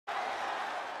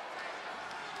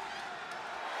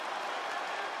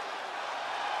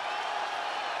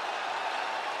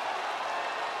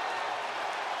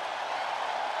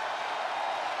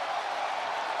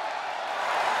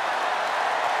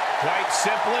Quite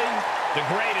simply, the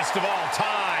greatest of all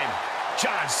time,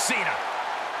 John Cena.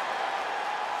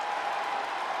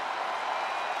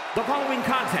 The following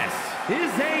contest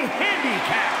is a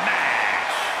handicap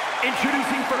match.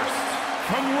 Introducing first,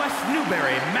 from West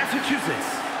Newbury, Massachusetts,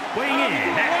 weighing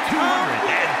in at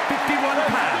 251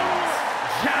 pounds,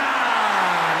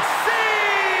 John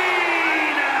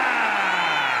Cena!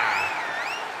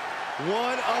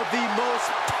 One of the most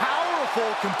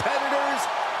powerful competitors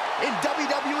in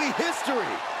WWE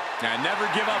history. Now, never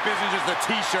give up isn't just a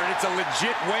t-shirt, it's a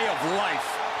legit way of life.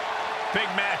 Big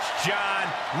match, John.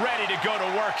 Ready to go to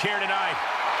work here tonight.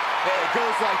 It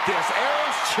goes like this.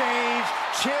 Eras change,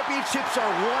 championships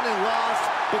are won and lost,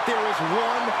 but there is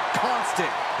one constant,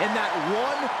 and that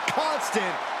one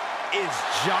constant is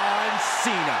John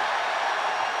Cena.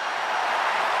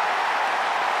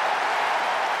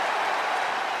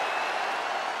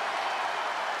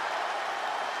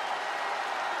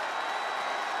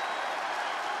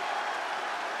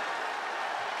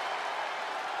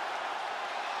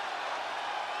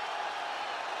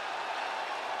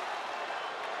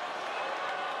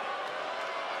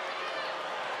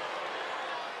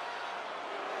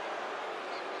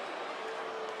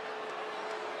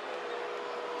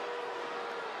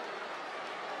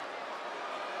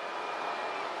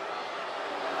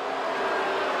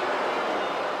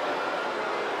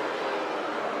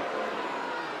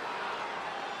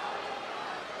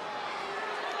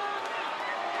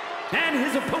 And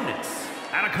his opponents,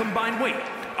 at a combined weight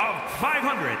of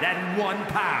 501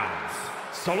 pounds,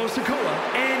 Solo Sikoa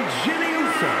and Jimmy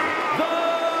Uso, the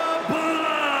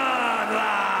Bloodline.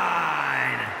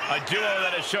 A duo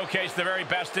that has showcased the very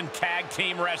best in tag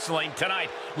team wrestling tonight.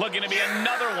 Looking to be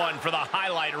another one for the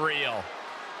highlight reel.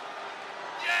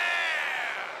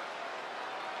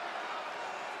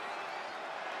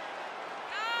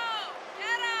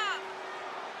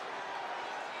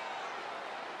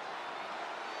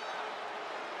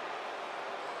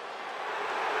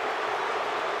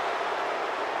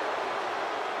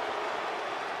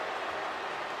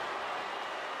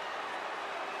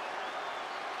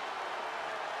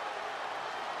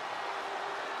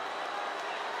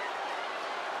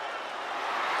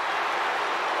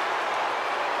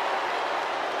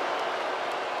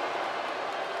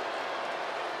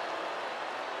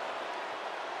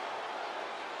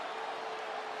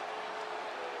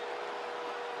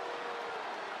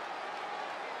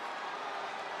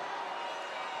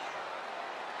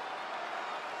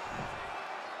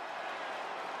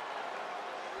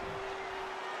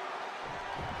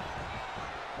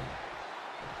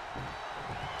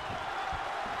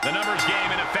 The numbers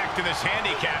game in effect in this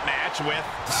handicap match with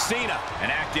Cena.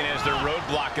 And acting as their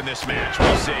roadblock in this match,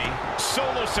 we'll see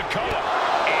Solo Sikoa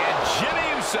and Jimmy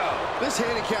Uso. This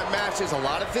handicap match is a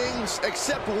lot of things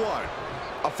except one,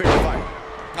 a fair fight.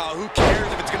 Who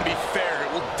cares if it's going to be fair?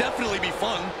 It will definitely be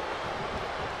fun.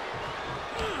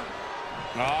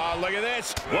 Oh, look at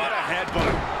this. What a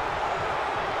headbutt.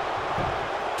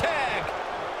 Tag.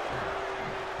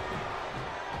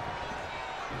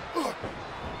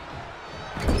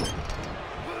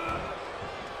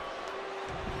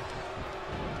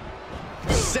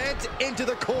 Sent into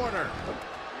the corner.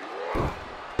 Oh,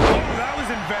 that was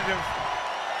inventive.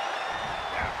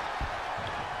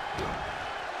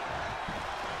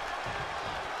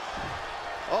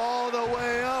 All the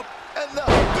way up, and the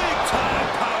big time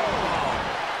powerbomb.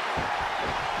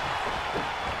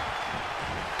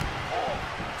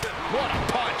 What a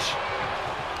punch.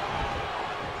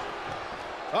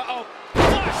 Uh-oh.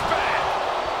 Flashback.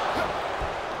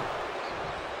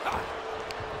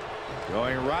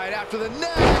 Going right after the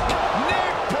neck.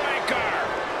 Neck Breaker.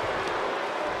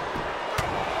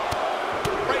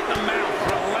 Right in the mouth.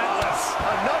 Relentless.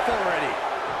 Enough already.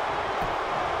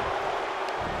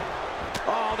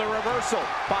 Oh, the reversal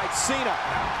by Cena.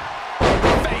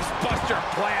 Face buster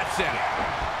plants him.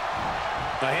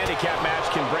 A handicap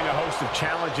match can bring a host of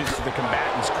challenges to the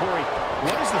combatants. Corey,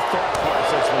 what is the thought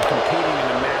process when competing in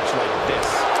a match like this?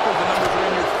 Well, the numbers are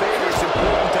in your favor. It's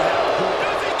important to have who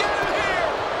doesn't get him here.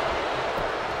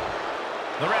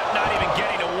 The ref not even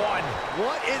getting to one.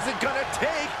 What is it gonna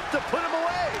take to put him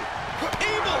away?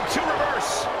 Evil to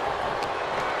reverse.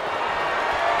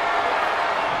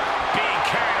 Being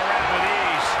carried around with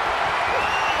ease.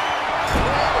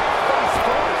 Face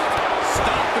first.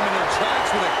 Stop them in their tracks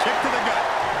with a kick to the gut.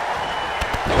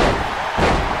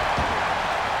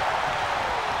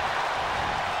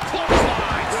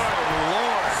 Clothesline. Good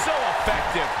Lord. So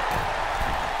effective.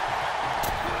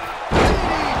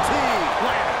 DDT.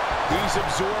 He's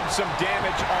absorbed some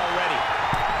damage already.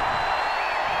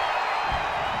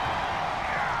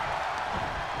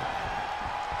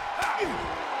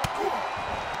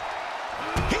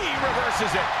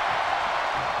 misses it.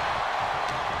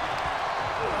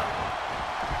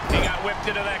 He got whipped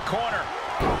into that corner.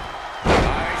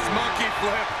 Nice monkey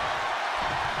flip.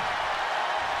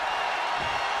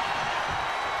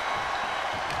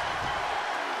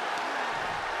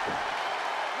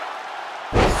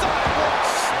 Sidewalk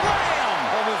slam!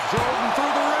 Almost drove him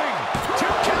through the ring. 2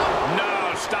 count. No,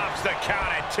 stops the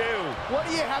count at 2. What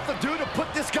do you have to do to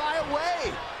put this guy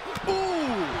away?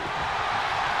 Ooh!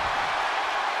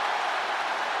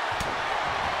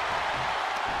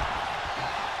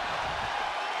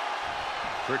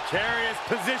 Precarious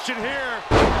position here.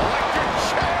 Electric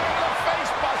chair to the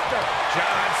face buster.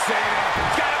 John Cena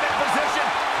got him in position.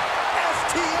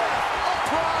 STF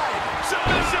of pride.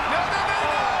 Submission. No.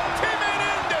 Teammate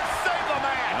in to save the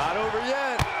match. Not over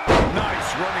yet. Nice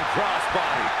running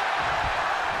crossbody.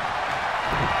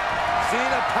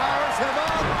 Cena powers him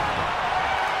up.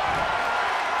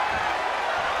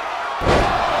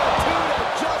 Attitude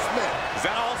adjustment. Is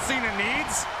that all Cena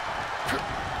needs?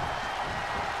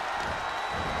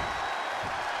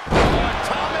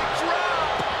 Atomic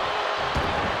drop.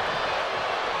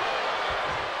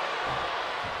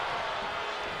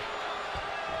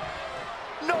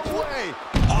 No way.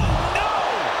 Oh, no!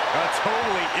 A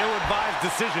totally ill-advised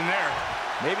decision there.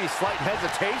 Maybe slight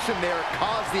hesitation there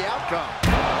caused the outcome.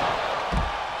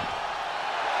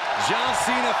 John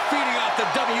Cena feeding off the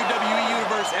WWE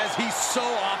Universe as he so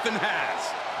often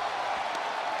has.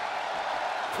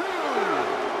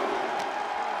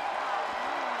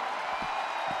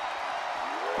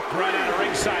 Right out of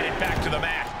ringside and back to the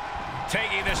mat.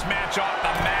 Taking this match off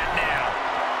the mat now.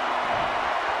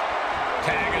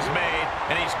 Tag is made,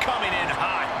 and he's coming in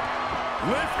hot.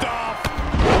 Lift off.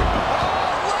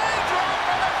 Leg drop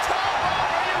from the top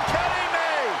rope. Are you kidding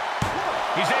me?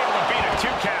 He's able to beat a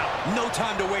 2 count. No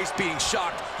time to waste being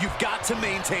shocked. You've got to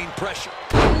maintain pressure.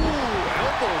 Ooh,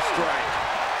 elbow strike.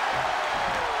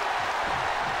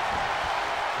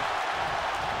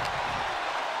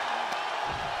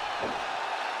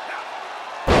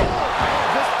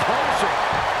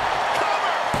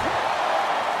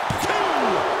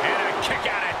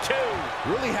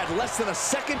 Really had less than a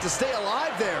second to stay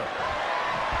alive there.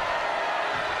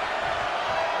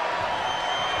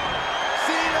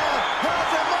 Cena has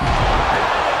him up.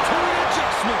 Attitude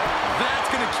adjustment. That's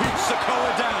going to keep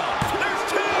Sikoa down. There's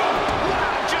 2.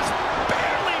 Wow, just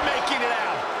barely making it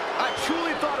out. I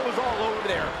truly thought it was all over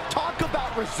there. Talk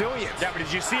about resilience. Yeah, but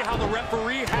did you see how the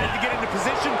referee had to get into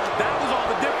position? That was all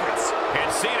the difference. And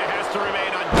Cena has to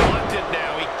remain undaunted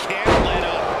now. He can't let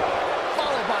up.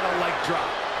 Followed by the leg drop.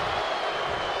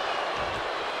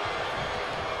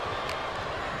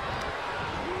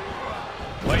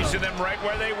 Placing them right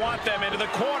where they want them, into the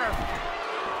corner.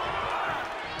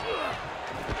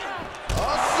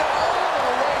 All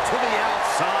the way to the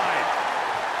outside.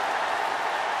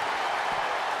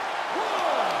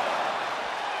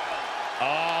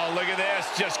 Oh, look at this.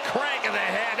 Just cranking the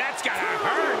head. That's got to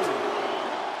hurt.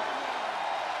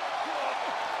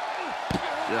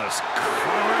 Just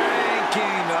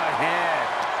cranking the head.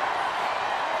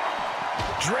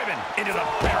 Driven into the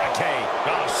barricade.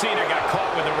 Oh, Cena got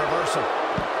caught with a reversal.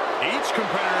 Each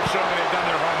competitor showing they've done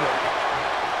their homework.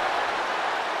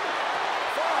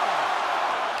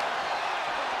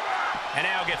 And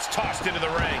now gets tossed into the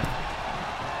ring.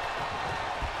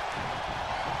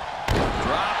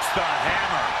 Drops the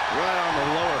hammer. Right on the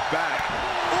lower back.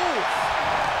 Oof.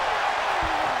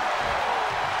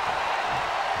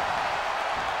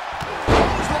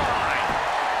 Clothesline.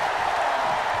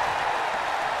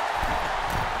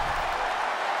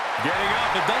 Getting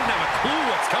up, but doesn't have a clue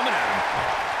what's coming at him.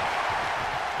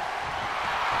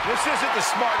 This isn't the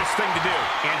smartest thing to do,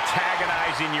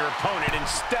 antagonizing your opponent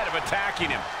instead of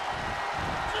attacking him.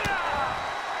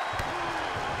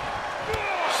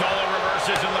 Solo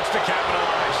reverses and looks to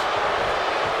capitalize.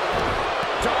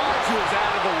 Dodges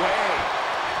out of the way.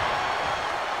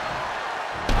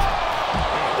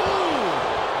 Ooh.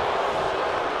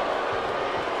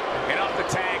 And off the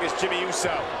tag is Jimmy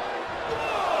Uso.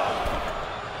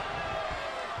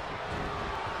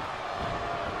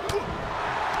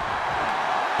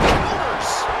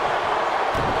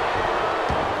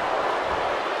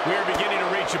 We are beginning to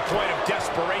reach a point of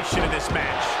desperation in this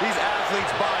match. These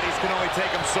athletes' bodies can only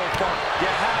take them so far. You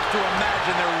have to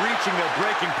imagine they're reaching their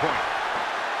breaking point.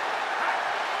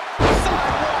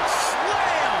 Sidewalk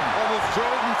slam. Almost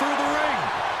drove him through the ring.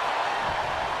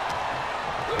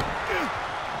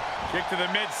 Kick to the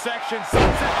midsection.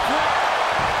 Sunset flip.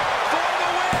 For the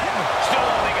win. Still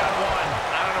only got one.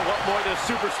 I don't know what more this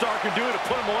superstar can do to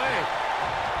put him away.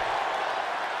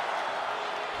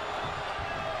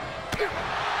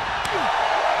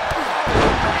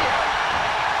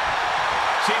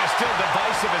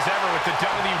 divisive as ever with the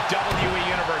WWE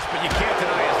Universe, but you can't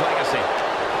deny his legacy.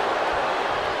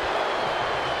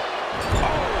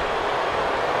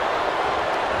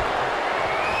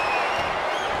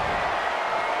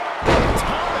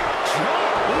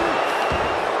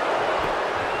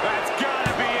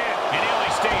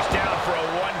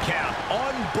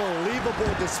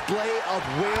 Display of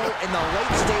will in the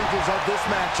late stages of this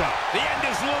matchup. The end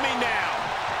is looming now.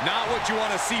 Not what you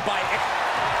want to see by...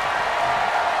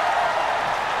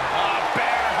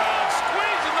 bear hug,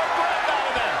 squeezing the breath out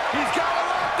of him. He's got it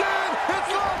locked in.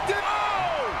 It's locked in.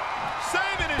 Oh!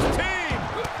 Saving his team.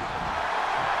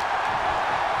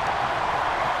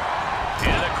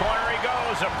 Into the corner he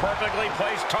goes. A perfectly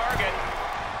placed target.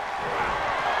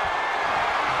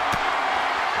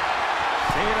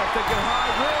 Cena thinking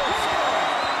high risk.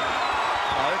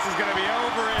 This is going to be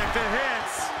over if it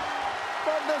hits.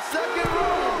 From the second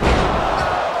row.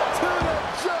 Attitude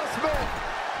adjustment.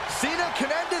 Cena can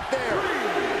end it there.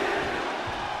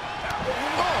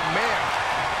 Oh, man.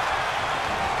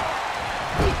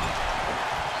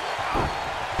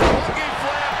 Monkey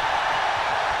flip.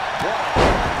 What a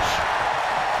punch.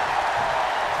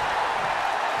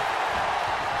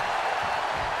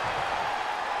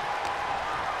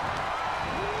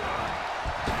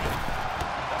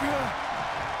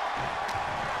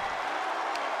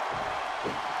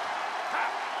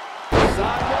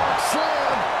 Sidewalk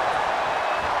slam.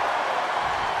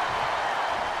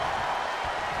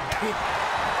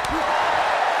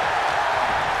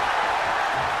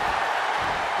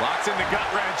 Locks in the gut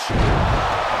wrench.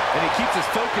 And he keeps his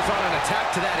focus on an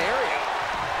attack to that area.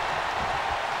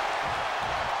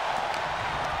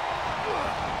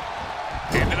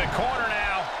 Into the corner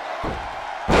now.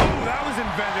 Ooh, that was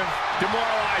inventive.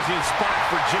 Demoralizing spot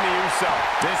for Jimmy Uso.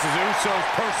 This is Uso's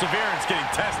perseverance getting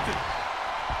tested.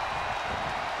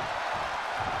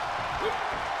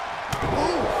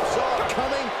 Ooh, saw it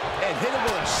coming and hit him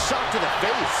with a shot to the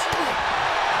face.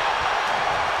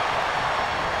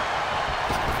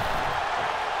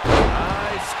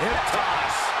 Nice hip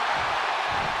toss.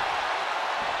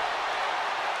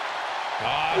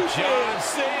 John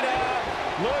Cena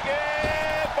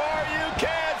looking for you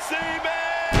can't see me.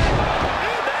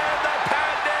 And then the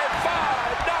patented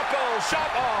 5-knuckle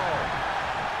shuffle.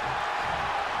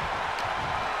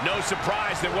 No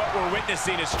surprise that what we're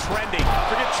witnessing is trending.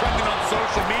 Forget trending on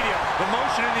social media. The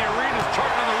motion in the arena is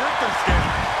charting on the Richter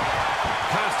scale.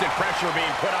 Constant pressure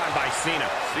being put on by Cena.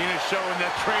 Cena showing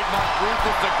that trademark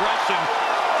ruthless aggression.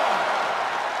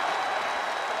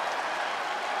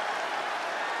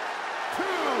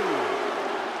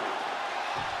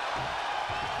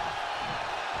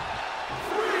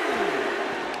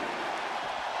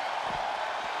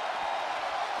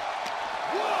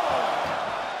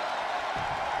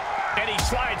 And he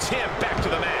slides him back to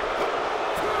the mat.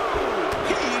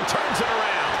 He turns it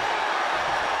around.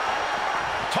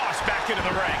 Tossed back into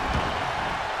the ring.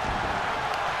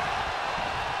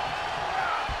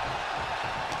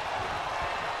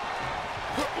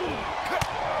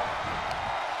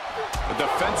 A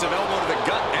defensive elbow to the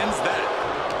gut ends that.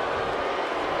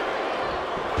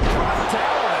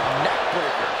 Down a neck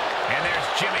breaker. And there's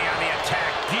Jimmy on the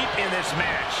attack deep in this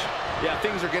match. Yeah,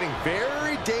 things are getting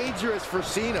very dangerous for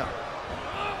Cena.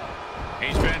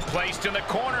 He's been placed in the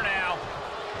corner now.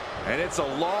 And it's a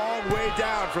long way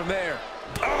down from there.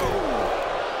 Oh!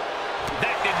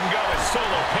 That didn't go as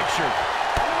Solo pictured.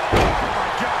 Oh, my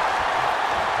God.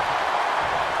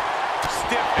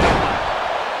 Stiff headlock.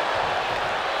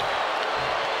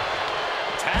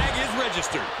 Tag is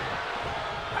registered.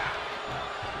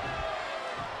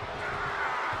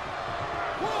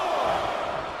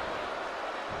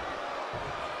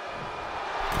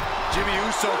 Jimmy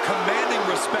Uso commanding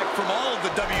respect from all of the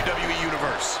WWE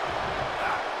Universe.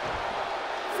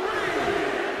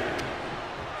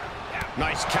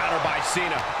 Nice counter by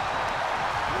Cena.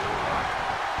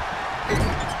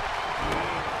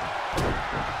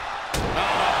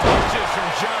 Oh, punches from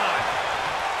John.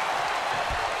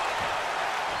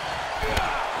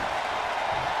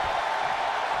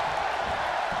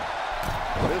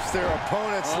 Lifts their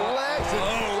opponent's legs.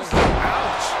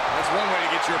 Ouch. That's one way to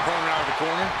get your opponent out of the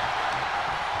corner.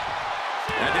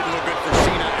 That didn't look good for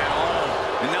Cena at all.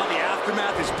 And now the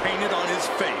aftermath is painted on his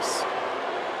face.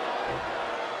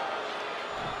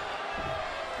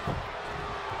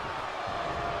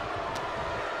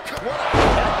 What a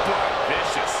headbutt.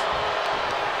 Vicious.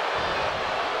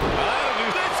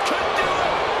 This could do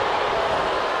it.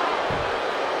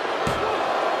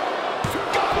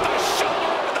 Got the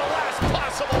shoulder at the last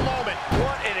possible moment.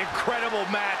 What an incredible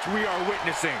match we are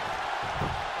witnessing.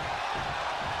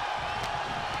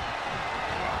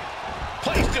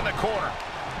 Placed in the corner.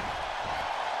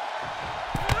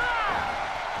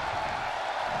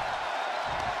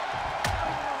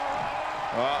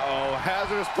 Uh-oh,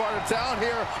 hazardous part of town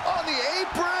here on the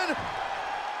apron.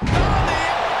 On the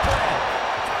apron.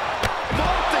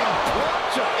 Vaulting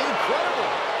plancha, incredible.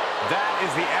 That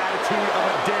is the attitude of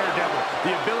a daredevil.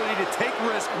 The ability to take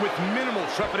risk with minimal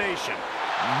trepidation.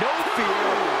 No fear,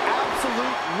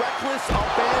 absolute reckless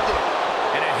abandon.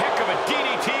 And a heck of a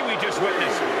DDT we just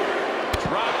witnessed.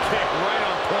 Drop kick right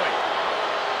on point.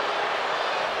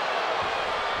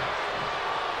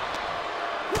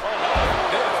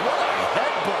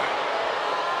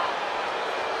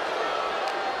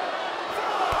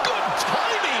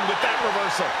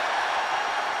 Reversal.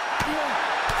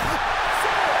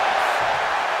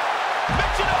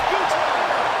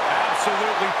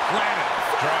 Absolutely planted.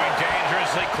 Drawing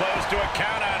dangerously close to a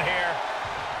count out here.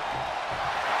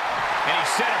 And he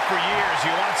said it for years.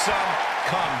 You want some?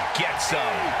 Come get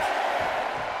some.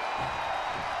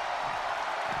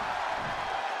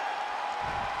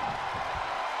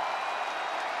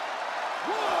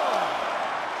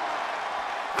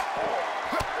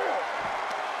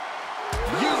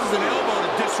 Uses an elbow to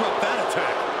disrupt that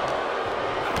attack.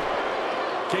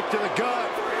 Kick to the gut.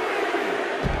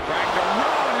 Cracked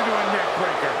around into a neck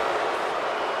breaker.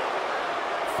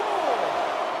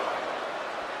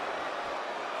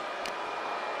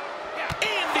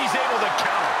 And he's able to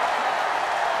counter.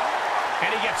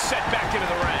 And he gets set back into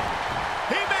the ring.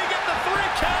 He may get the 3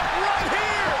 count right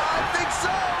here. I think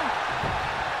so.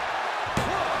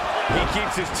 He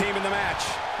keeps his team in the match.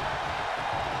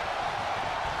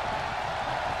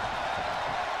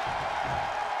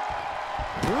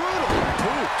 Brutal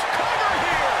boot. Cover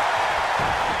here.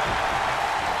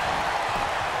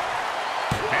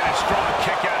 And a strong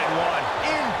kick out in one.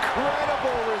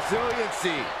 Incredible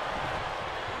resiliency.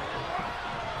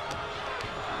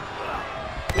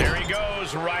 There he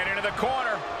goes, right into the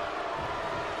corner.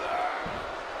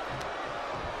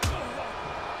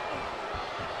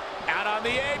 Out on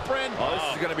the apron. Oh, this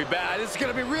is going to be bad. This is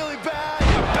going to be really bad.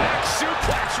 A back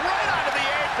suplex right onto the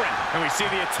apron. And we see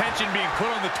the attention being put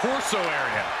on the torso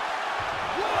area.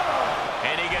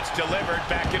 And he gets delivered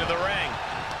back into the ring.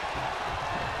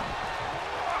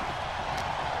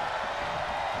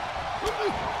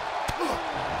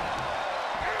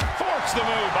 Forks the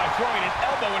move by throwing an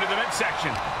elbow into the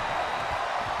midsection.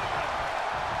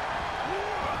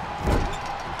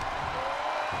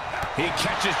 He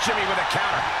catches Jimmy with a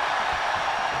counter.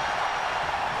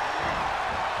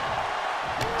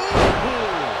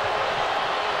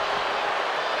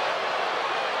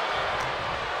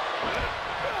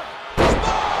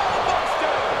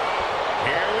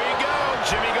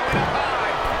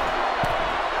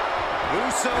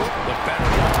 Uso, the better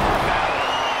part of that.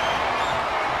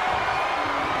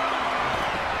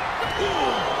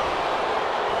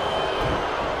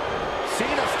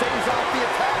 Cena stays off the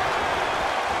attack.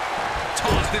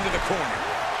 Tossed into the corner.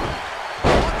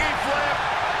 Looking flip.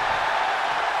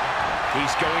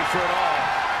 He's going for it all.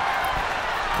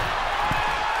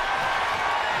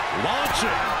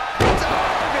 Launching.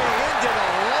 Diving into the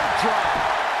leg drop.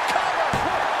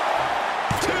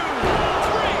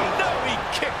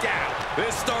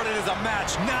 This started as a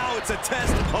match, now it's a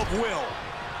test of will.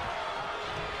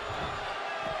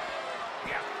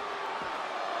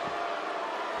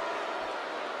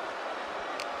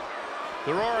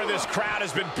 The roar of this crowd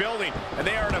has been building, and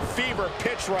they are in a fever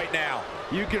pitch right now.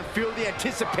 You can feel the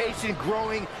anticipation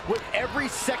growing with every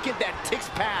second that ticks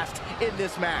past in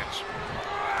this match.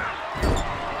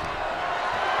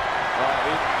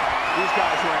 These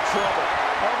guys are in trouble.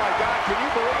 Oh my God, can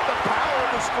you believe the power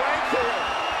of the strength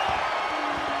here?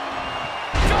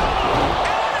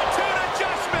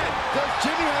 Does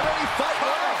Jimmy have any fight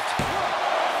left?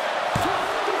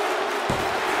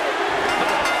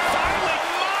 Finally,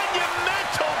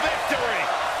 monumental victory.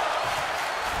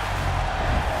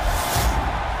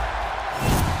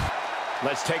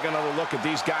 Let's take another look at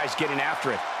these guys getting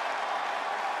after it.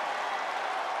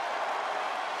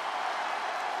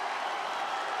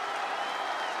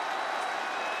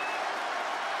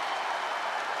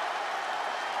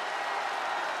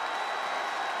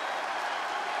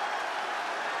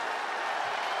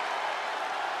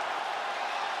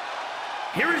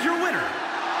 Here is your winner,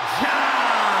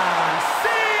 John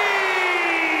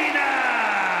Cena!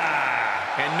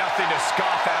 And nothing to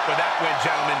scoff at with that win,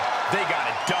 gentlemen. They got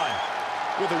it done.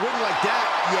 With a win like that,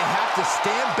 you have to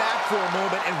stand back for a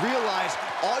moment and realize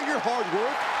all your hard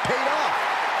work paid off.